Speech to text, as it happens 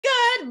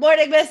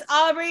morning, Miss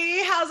Aubrey.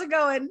 How's it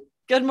going?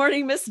 Good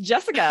morning, Miss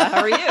Jessica. How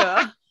are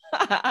you?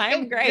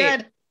 I'm great.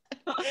 Good.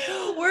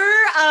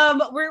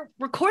 We're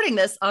recording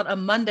this on a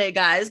Monday,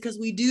 guys, because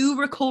we do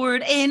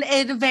record in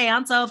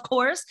advance, of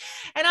course.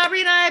 And Aubrey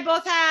and I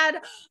both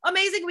had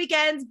amazing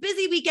weekends,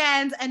 busy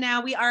weekends, and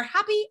now we are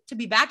happy to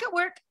be back at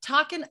work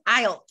talking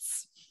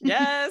IELTS.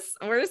 Yes,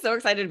 we're so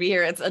excited to be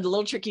here. It's a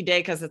little tricky day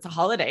because it's a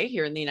holiday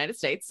here in the United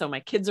States. So my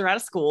kids are out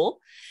of school,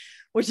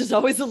 which is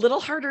always a little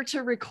harder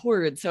to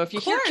record. So if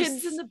you hear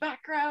kids in the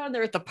background,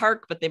 they're at the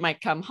park, but they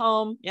might come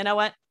home. You know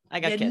what? I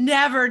got kids.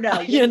 Never know.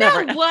 You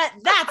know what?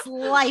 That's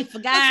life,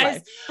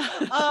 guys.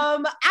 That's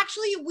life.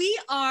 Actually, we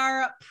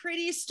are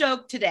pretty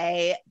stoked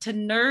today to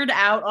nerd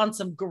out on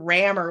some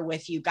grammar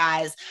with you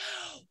guys.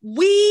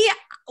 We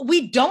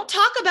don't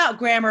talk about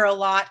grammar a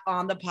lot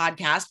on the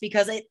podcast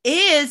because it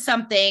is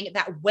something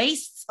that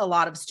wastes a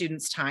lot of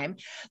students' time,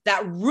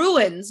 that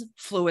ruins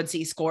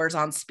fluency scores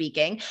on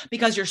speaking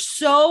because you're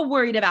so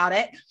worried about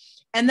it.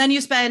 And then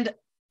you spend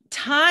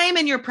time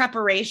in your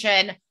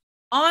preparation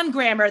on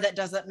grammar that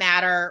doesn't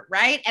matter,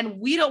 right? And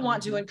we don't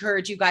want to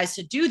encourage you guys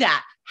to do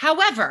that.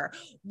 However,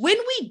 when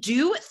we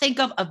do think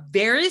of a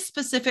very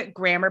specific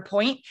grammar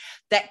point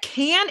that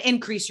can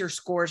increase your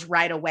scores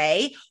right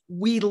away,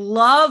 we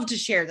love to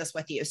share this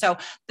with you. So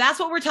that's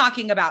what we're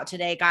talking about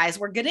today, guys.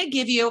 We're going to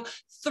give you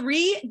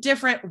 3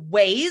 different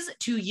ways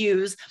to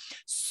use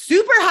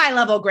super high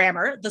level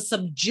grammar, the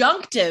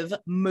subjunctive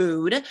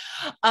mood,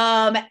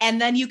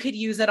 and then you could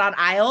use it on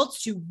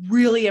IELTS to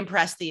really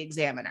impress the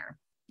examiner.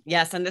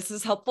 Yes. And this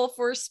is helpful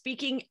for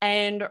speaking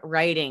and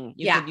writing.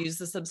 You could use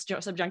the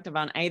subjunctive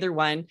on either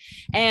one.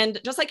 And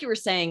just like you were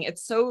saying,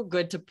 it's so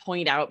good to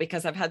point out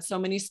because I've had so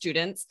many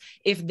students,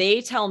 if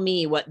they tell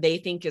me what they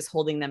think is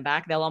holding them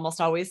back, they'll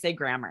almost always say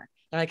grammar.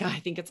 They're like, oh,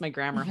 I think it's my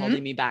grammar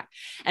holding me back.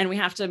 And we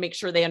have to make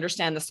sure they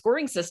understand the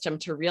scoring system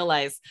to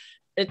realize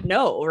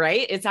no,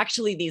 right? It's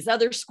actually these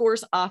other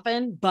scores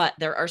often, but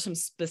there are some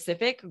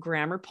specific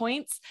grammar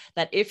points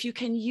that if you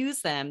can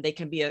use them, they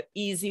can be an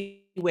easy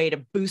way to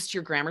boost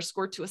your grammar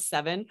score to a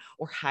 7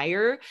 or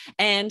higher.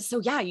 And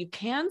so, yeah, you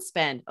can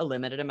spend a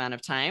limited amount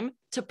of time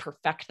to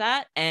perfect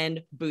that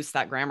and boost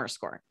that grammar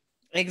score.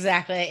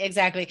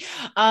 Exactly.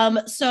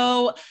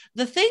 So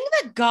the thing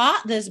that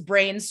got this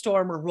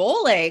brainstorm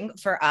rolling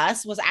for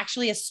us was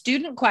actually a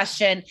student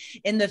question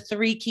in the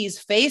 3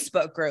 Keys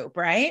Facebook group,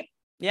 right?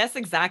 Yes,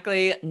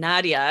 exactly.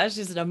 Nadia,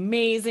 she's an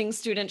amazing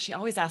student. She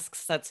always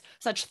asks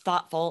such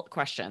thoughtful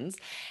questions.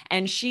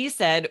 And she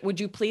said, would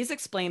you please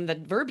explain the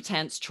verb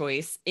tense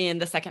choice in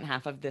the second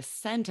half of this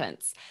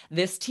sentence?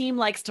 This team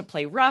likes to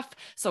play rough,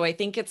 so I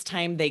think it's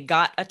time they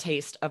got a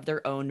taste of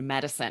their own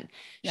medicine.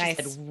 She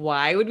said,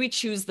 why would we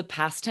choose the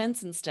past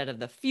tense instead of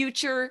the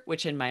future,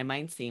 which in my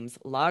mind seems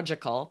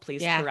logical.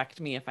 Please correct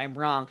me if I'm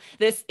wrong.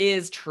 This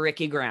is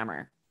tricky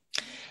grammar.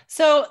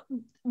 So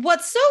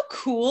what's so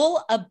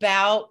cool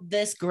about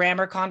this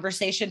grammar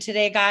conversation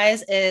today,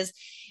 guys, is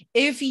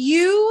if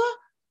you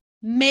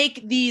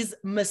make these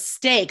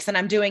mistakes, and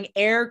I'm doing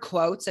air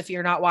quotes if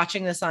you're not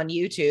watching this on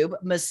YouTube,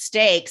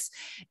 mistakes,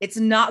 it's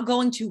not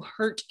going to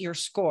hurt your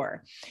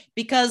score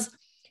because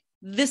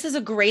this is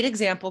a great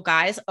example,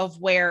 guys, of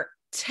where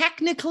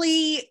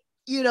technically,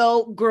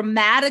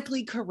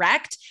 grammatically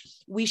correct,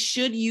 we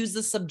should use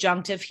the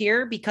subjunctive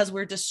here because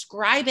we're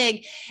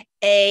describing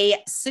a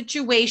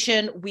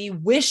situation we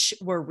wish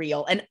were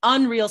real, an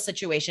unreal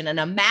situation, an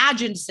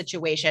imagined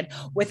situation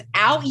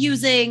without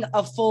using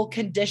a full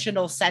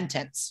conditional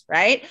sentence,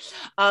 right?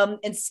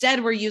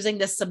 Instead, we're using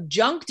the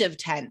subjunctive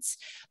tense.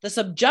 The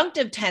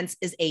subjunctive tense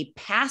is a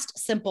past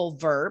simple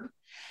verb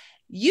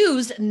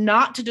used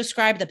not to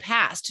describe the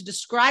past, to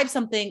describe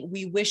something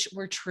we wish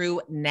were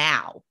true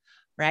now,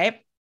 right?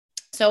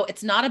 So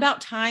it's not about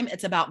time,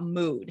 it's about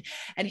mood.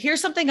 And here's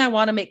something I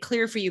want to make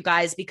clear for you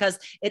guys because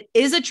it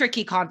is a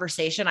tricky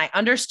conversation. I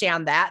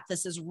understand that.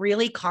 This is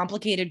really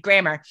complicated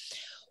grammar.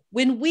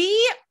 When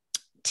we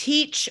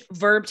teach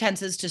verb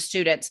tenses to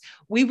students,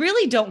 we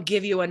really don't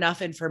give you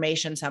enough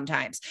information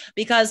sometimes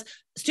because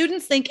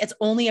students think it's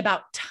only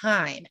about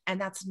time,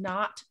 and that's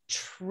not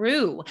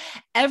true.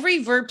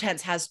 Every verb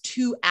tense has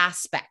 2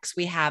 aspects.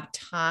 We have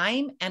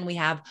time and we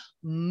have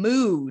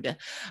mood.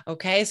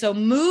 Okay. So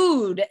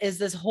mood is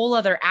this whole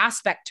other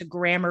aspect to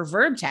grammar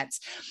verb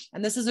tense.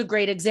 And this is a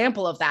great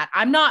example of that.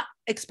 I'm not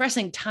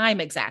expressing time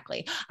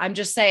exactly. I'm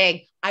just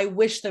saying, I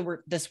wish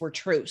this were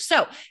true.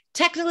 So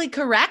technically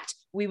correct,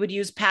 we would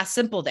use past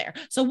simple there.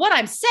 So what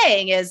I'm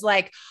saying is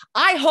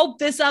I hope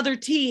this other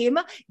team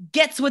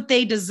gets what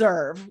they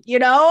deserve.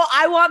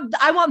 I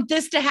want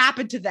this to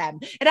happen to them.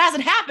 It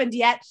hasn't happened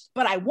yet,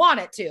 but I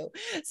want it to.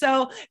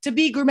 So to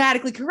be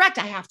grammatically correct,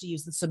 I have to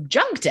use the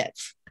subjunctive.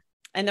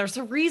 And there's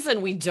a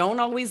reason we don't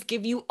always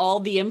give you all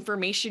the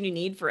information you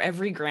need for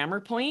every grammar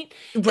point.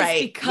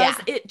 Right. It's because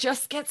it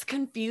just gets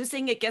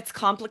confusing. It gets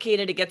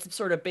complicated. It gets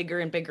sort of bigger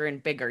and bigger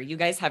and bigger. You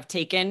guys have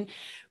taken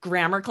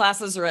grammar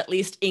classes, or at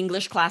least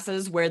English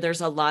classes, where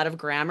there's a lot of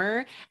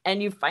grammar,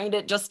 and you find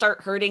it just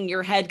start hurting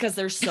your head because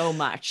there's so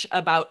much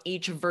about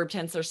each verb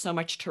tense. There's so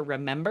much to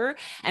remember.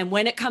 And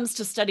when it comes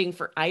to studying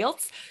for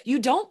IELTS, you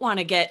don't want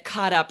to get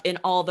caught up in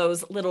all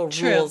those little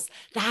rules.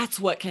 That's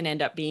what can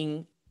end up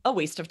being a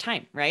waste of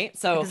time, right?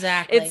 So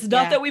it's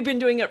not that we've been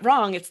doing it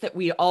wrong. It's that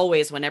we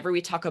always, whenever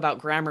we talk about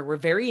grammar, we're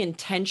very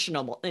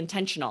intentional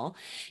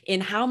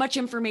in how much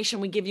information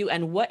we give you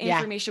and what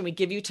information we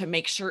give you to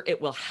make sure it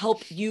will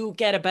help you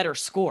get a better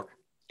score.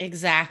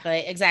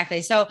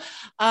 Exactly. So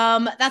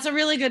that's a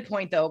really good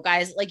point though,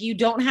 guys. Like, you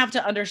don't have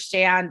to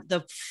understand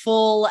the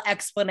full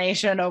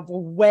explanation of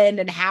when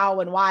and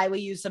how and why we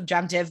use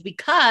subjunctive,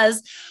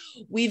 because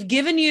we've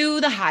given you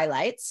the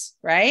highlights,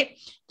 right?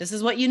 This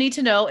is what you need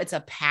to know. It's a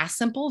past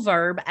simple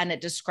verb, and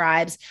it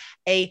describes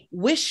a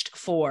wished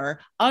for,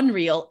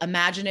 unreal,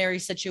 imaginary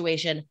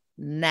situation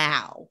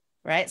now,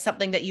 right?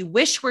 Something that you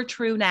wish were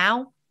true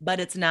now, but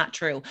it's not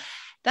true.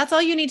 That's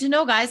all you need to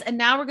know, guys. And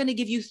now we're going to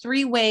give you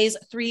 3 ways,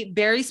 3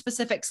 very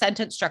specific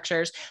sentence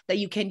structures that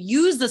you can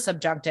use the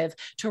subjunctive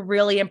to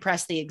really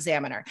impress the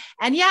examiner.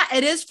 And yeah,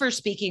 it is for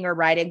speaking or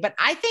writing, but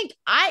I think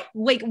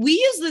we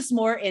use this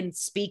more in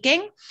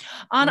speaking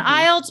on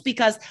IELTS,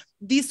 because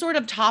these sort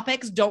of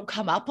topics don't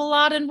come up a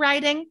lot in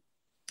writing.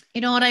 You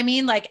know what I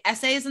mean? Like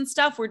essays and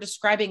stuff, we're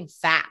describing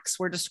facts.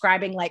 We're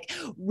describing like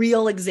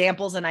real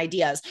examples and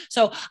ideas.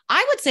 So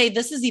I would say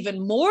this is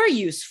even more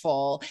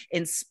useful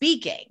in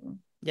speaking.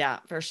 Yeah,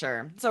 for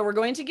sure. So we're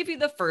going to give you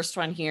the first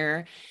one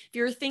here.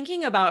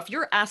 If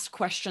you're asked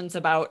questions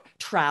about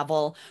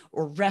travel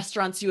or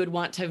restaurants you would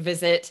want to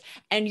visit,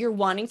 and you're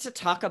wanting to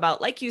talk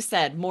about, like you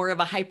said, more of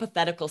a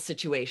hypothetical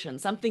situation,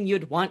 something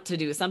you'd want to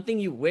do, something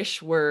you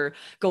wish were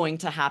going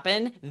to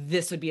happen,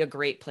 this would be a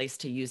great place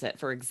to use it.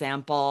 For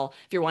example,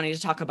 if you're wanting to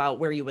talk about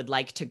where you would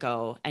like to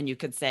go, and you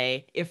could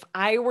say, if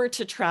I were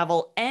to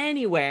travel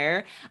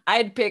anywhere,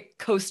 I'd pick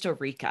Costa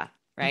Rica.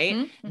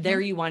 Right?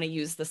 There you want to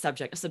use the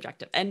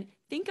subjunctive. And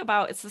think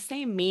about, it's the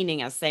same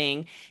meaning as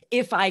saying,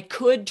 if I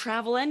could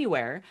travel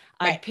anywhere,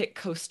 I'd pick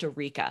Costa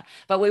Rica.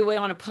 But what we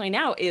want to point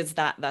out is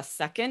that the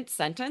second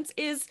sentence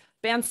is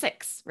band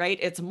 6, right?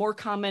 It's more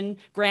common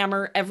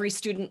grammar. Every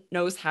student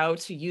knows how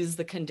to use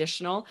the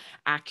conditional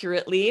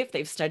accurately if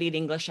they've studied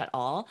English at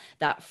all.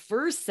 That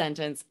first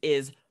sentence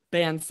is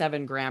band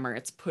 7 grammar.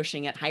 It's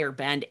pushing it higher,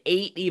 band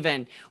 8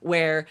 even,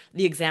 where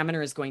the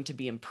examiner is going to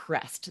be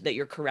impressed that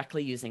you're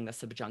correctly using the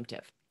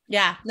subjunctive.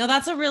 Yeah, no,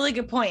 that's a really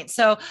good point.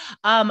 So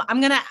I'm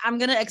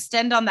gonna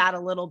extend on that a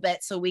little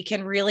bit so we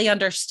can really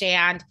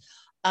understand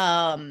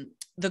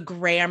the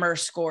grammar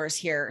scores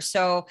here.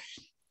 So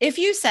if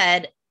you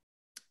said,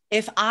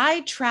 if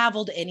I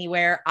traveled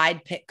anywhere,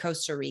 I'd pick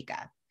Costa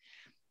Rica.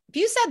 If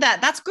you said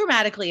that, that's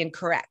grammatically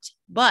incorrect,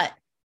 but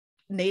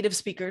native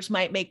speakers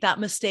might make that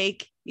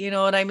mistake. You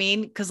know what I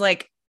mean? Because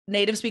like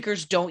native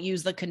speakers don't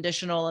use the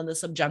conditional and the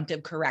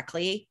subjunctive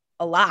correctly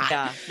a lot.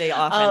 Yeah, they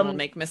often will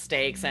make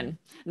mistakes, and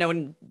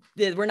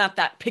we're not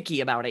that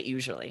picky about it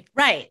usually.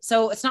 Right.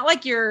 So it's not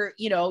like you're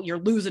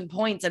losing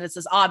points and it's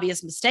this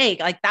obvious mistake.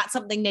 Like that's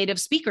something native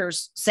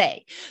speakers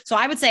say. So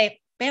I would say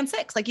band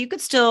 6, like you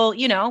could still,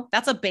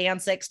 that's a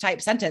band 6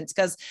 type sentence,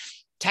 because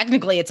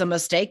technically it's a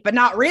mistake, but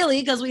not really,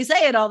 because we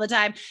say it all the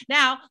time.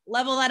 Now,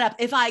 level that up.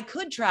 If I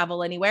could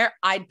travel anywhere,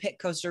 I'd pick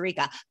Costa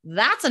Rica.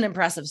 That's an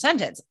impressive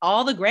sentence.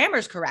 All the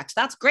grammar's correct.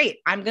 That's great.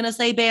 I'm going to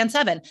say band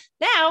 7.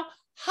 Now,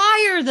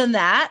 higher than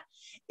that,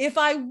 if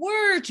I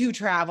were to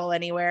travel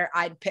anywhere,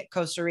 I'd pick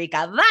Costa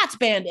Rica. That's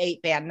band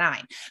 8, band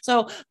 9.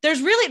 So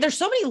there's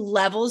so many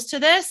levels to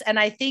this. And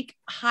I think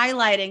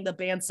highlighting the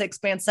band 6,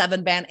 band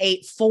 7, band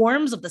 8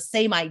 forms of the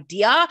same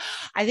idea,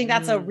 I think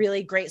that's a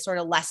really great sort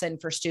of lesson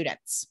for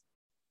students.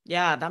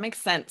 Yeah, that makes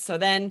sense. So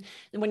then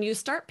when you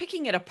start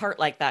picking it apart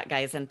like that,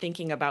 guys, and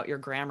thinking about your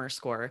grammar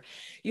score,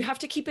 you have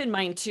to keep in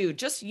mind too,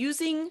 just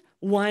using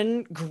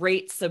one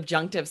great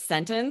subjunctive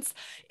sentence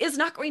is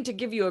not going to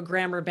give you a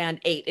grammar band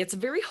 8. It's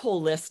very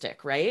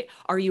holistic, right?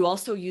 Are you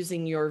also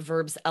using your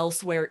verbs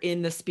elsewhere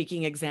in the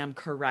speaking exam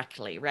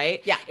correctly,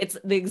 right? Yeah. It's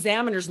the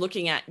examiner's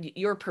looking at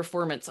your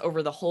performance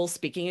over the whole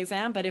speaking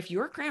exam. But if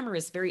your grammar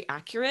is very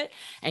accurate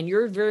and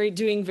you're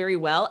doing very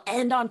well,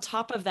 and on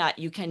top of that,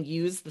 you can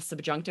use the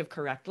subjunctive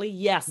correctly,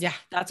 yes,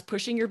 that's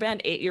pushing your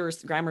band 8, your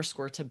grammar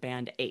score to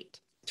band 8.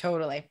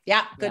 Totally.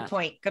 Yeah. Good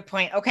point. Good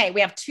point. Okay.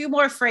 We have 2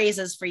 more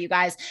phrases for you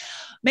guys.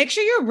 Make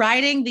sure you're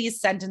writing these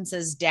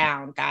sentences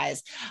down,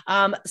 guys.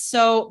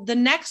 So the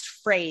next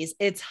phrase,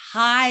 it's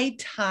high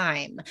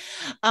time.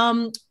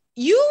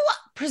 You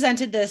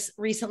presented this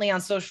recently on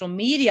social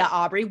media,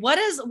 Aubrey. What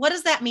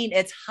does that mean?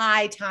 It's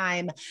high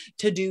time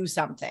to do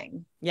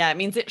something. Yeah, it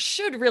means it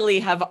should really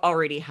have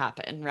already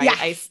happened, right?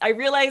 Yeah. I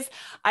realize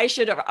I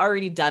should have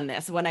already done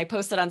this. When I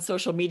posted on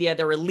social media,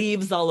 there were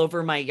leaves all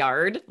over my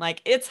yard.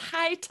 Like, it's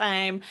high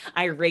time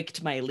I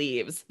raked my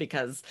leaves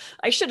because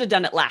I should have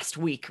done it last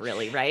week,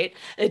 really, right?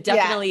 It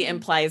definitely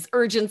implies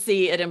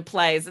urgency. It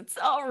implies it's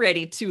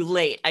already too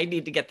late. I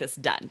need to get this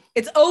done.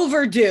 It's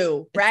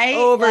overdue, right? It's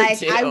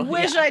overdue. Like, I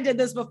wish I did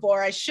this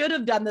before. I should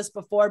have done this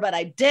before, but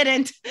I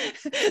didn't.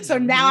 So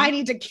now I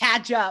need to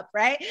catch up,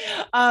 right?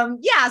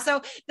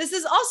 So this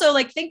is also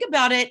like, think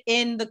about it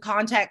in the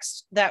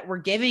context that we're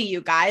giving you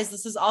guys.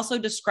 This is also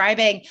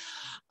describing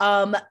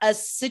a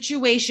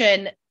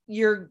situation.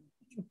 You're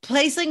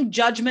placing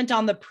judgment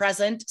on the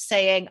present,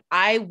 saying,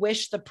 I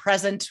wish the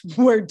present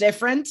were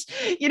different.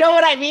 You know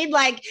what I mean?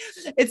 Like,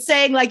 it's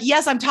saying like,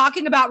 yes, I'm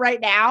talking about right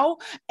now.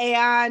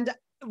 And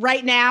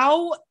right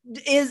now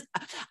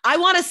I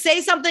want to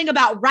say something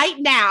about right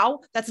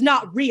now that's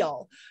not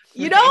real.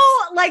 You know,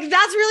 like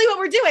that's really what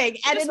we're doing.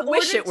 And in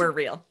wish it were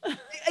real.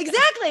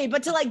 Exactly.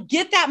 But to like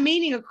get that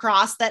meaning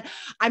across that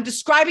I'm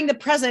describing the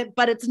present,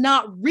 but it's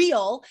not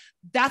real.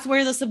 That's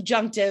where the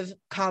subjunctive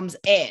comes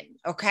in.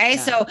 Okay.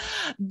 Yeah. So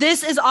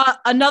this is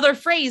another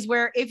phrase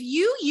where if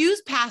you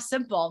use past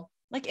simple,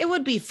 like it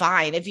would be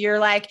fine. If you're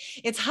like,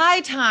 it's high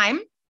time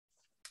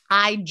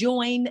I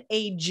joined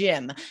a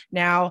gym.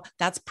 Now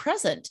that's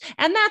present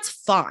and that's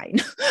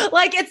fine.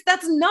 Like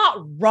that's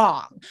not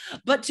wrong,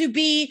 but to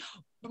be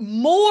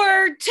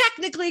more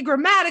technically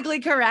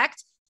grammatically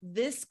correct,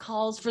 this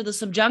calls for the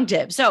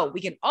subjunctive. So we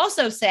can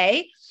also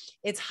say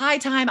it's high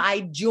time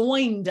I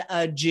joined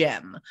a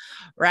gym,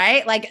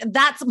 right? Like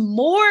that's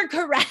more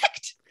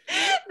correct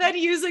than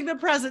using the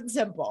present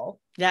simple.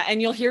 Yeah.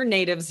 And you'll hear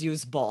natives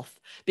use both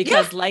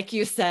because like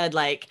you said,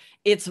 like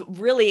it's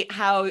really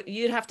how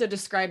you'd have to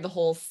describe the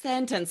whole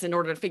sentence in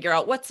order to figure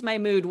out what's my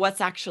mood, what's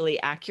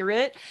actually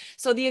accurate.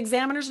 So the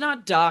examiner's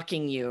not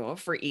docking you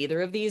for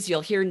either of these.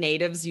 You'll hear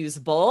natives use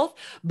both,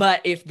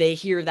 but if they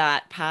hear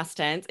that past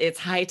tense, it's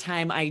high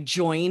time I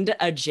joined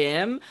a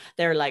gym.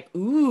 They're like,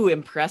 ooh,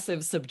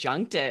 impressive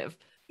subjunctive.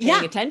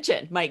 Paying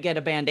attention might get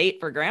a band 8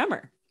 for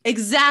grammar.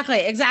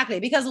 Exactly.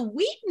 Because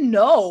we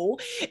know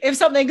if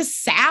something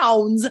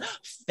sounds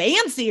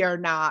fancy or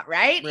not,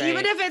 right?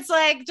 Even if it's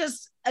like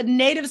just a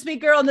native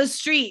speaker on the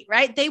street,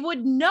 right? They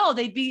would know,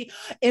 they'd be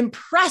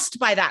impressed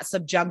by that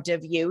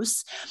subjunctive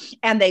use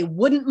and they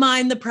wouldn't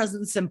mind the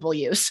present simple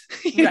use,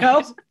 you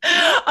know?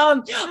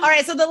 All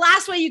right. So the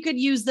last way you could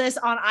use this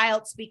on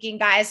IELTS speaking,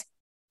 guys,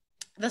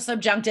 the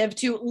subjunctive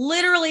to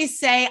literally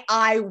say,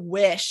 I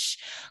wish.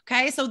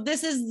 Okay. So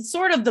this is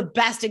sort of the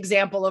best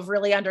example of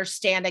really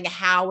understanding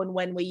how and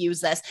when we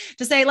use this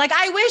to say like,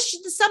 I wish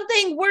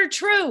something were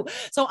true.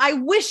 So I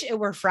wish it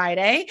were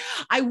Friday.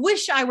 I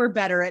wish I were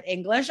better at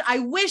English. I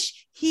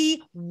wish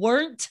he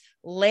weren't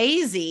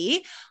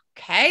lazy.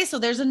 Okay, so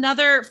there's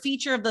another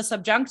feature of the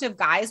subjunctive,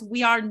 guys.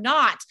 We are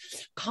not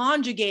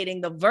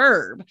conjugating the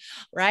verb,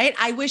 right?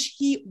 I wish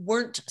he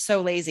weren't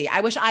so lazy.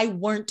 I wish I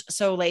weren't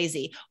so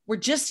lazy. We're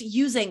just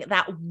using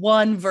that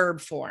one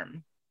verb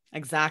form.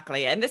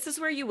 Exactly. And this is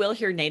where you will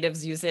hear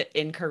natives use it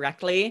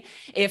incorrectly.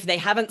 If they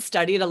haven't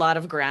studied a lot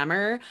of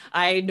grammar,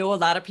 I know a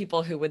lot of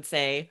people who would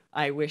say,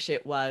 I wish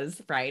it was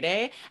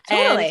Friday.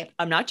 Totally. And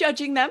I'm not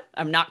judging them.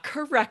 I'm not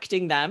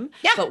correcting them.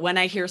 Yeah. But when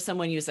I hear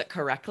someone use it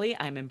correctly,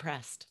 I'm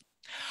impressed.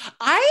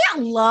 I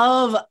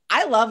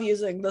love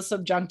using the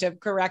subjunctive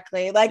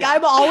correctly. Like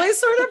I'm always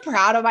sort of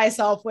proud of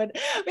myself because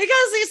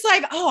it's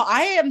like, oh,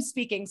 I am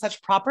speaking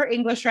such proper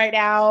English right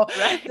now.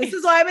 Right. This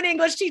is why I'm an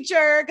English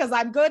teacher because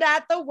I'm good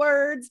at the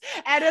words.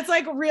 And it's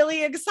like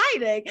really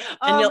exciting.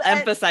 And you'll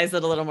emphasize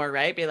it a little more,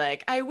 right? Be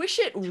like, I wish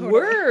it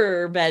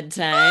were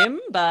bedtime,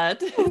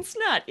 but it's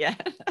not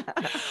yet.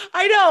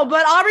 I know,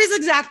 but Aubrey's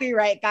exactly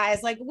right,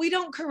 guys. Like we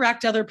don't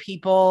correct other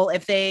people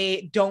if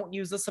they don't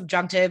use the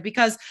subjunctive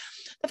because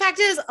the fact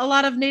is, a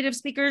lot of native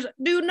speakers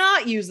do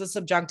not use the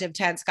subjunctive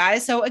tense,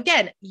 guys. So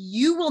again,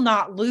 you will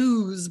not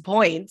lose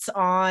points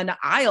on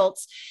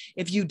IELTS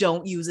if you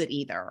don't use it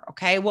either,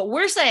 okay? What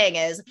we're saying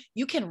is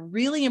you can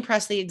really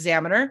impress the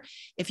examiner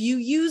if you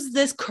use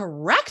this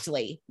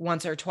correctly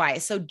once or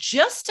twice. So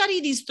just study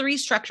these 3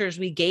 structures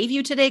we gave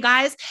you today,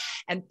 guys,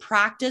 and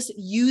practice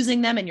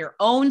using them in your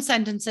own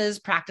sentences,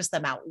 practice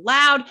them out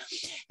loud,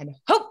 and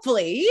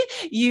hopefully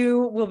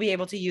you will be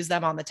able to use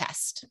them on the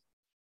test.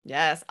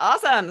 Yes.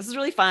 Awesome. This is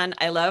really fun.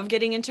 I love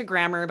getting into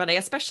grammar, but I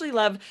especially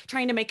love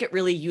trying to make it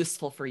really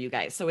useful for you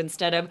guys. So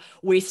instead of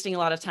wasting a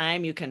lot of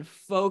time, you can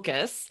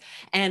focus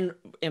and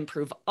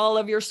improve all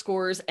of your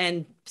scores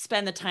and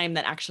spend the time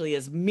that actually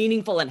is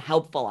meaningful and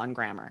helpful on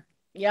grammar.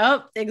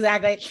 Yep,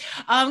 exactly.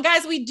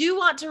 Guys, we do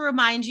want to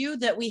remind you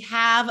that we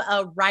have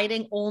a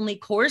writing only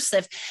course.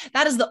 If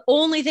that is the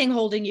only thing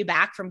holding you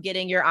back from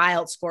getting your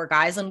IELTS score,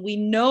 guys, and we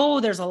know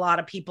there's a lot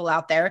of people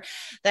out there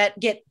that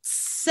get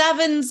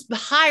 7s,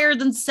 higher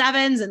than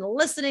 7s in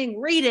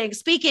listening, reading,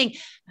 speaking,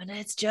 and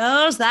it's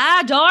just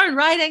that darn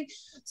writing.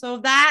 So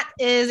if that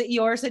is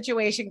your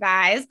situation,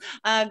 guys,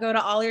 go to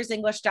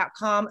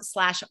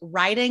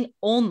allearsenglish.com/writing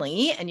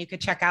only, and you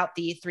could check out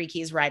the 3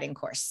 Keys writing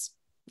course.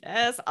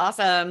 Yes.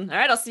 Awesome. All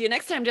right. I'll see you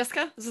next time,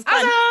 Jessica. This is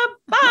fun. Awesome.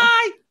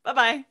 Bye.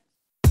 Bye-bye.